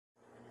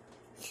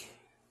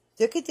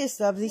Look at this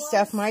lovely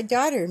stuff my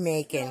daughter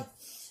making.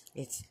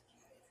 It's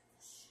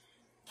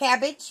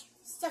cabbage.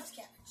 Stuffed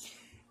cabbage.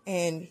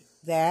 And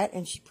that,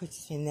 and she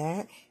puts it in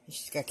that. And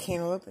she's got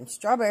cantaloupe and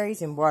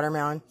strawberries and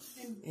watermelon.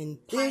 And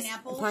this,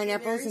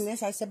 pineapples and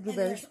this. I said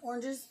blueberries.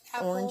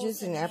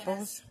 Oranges, and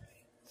apples.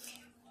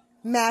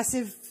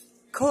 Massive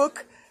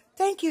cook.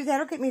 Thank you.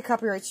 That'll get me a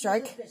copyright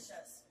strike.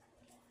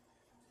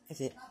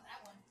 That's it.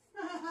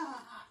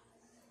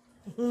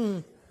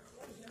 And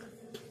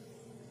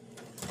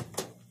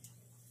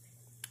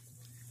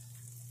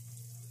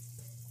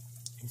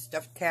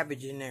stuffed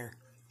cabbage in there.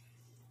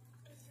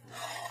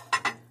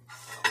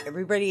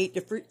 Everybody ate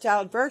the fruit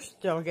salad first,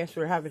 so I guess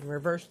we're having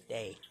reverse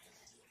day.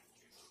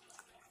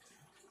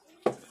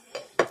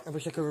 I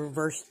wish I could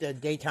reverse the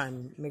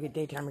daytime, make it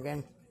daytime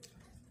again.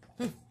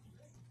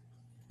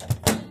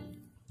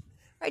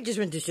 I just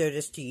wanted to show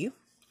this to you.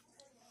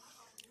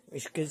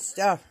 It's good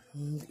stuff.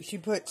 She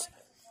puts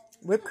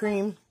whipped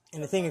cream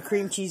and a thing of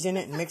cream cheese in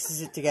it and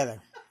mixes it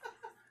together.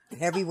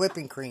 Heavy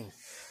whipping cream.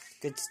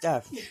 Good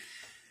stuff.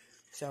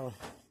 So,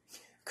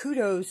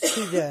 kudos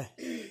to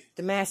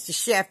the master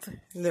chef,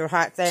 little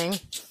hot thing.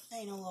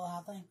 Ain't no little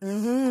hot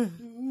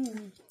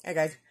thing. Hey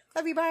guys.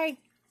 Love you, bye.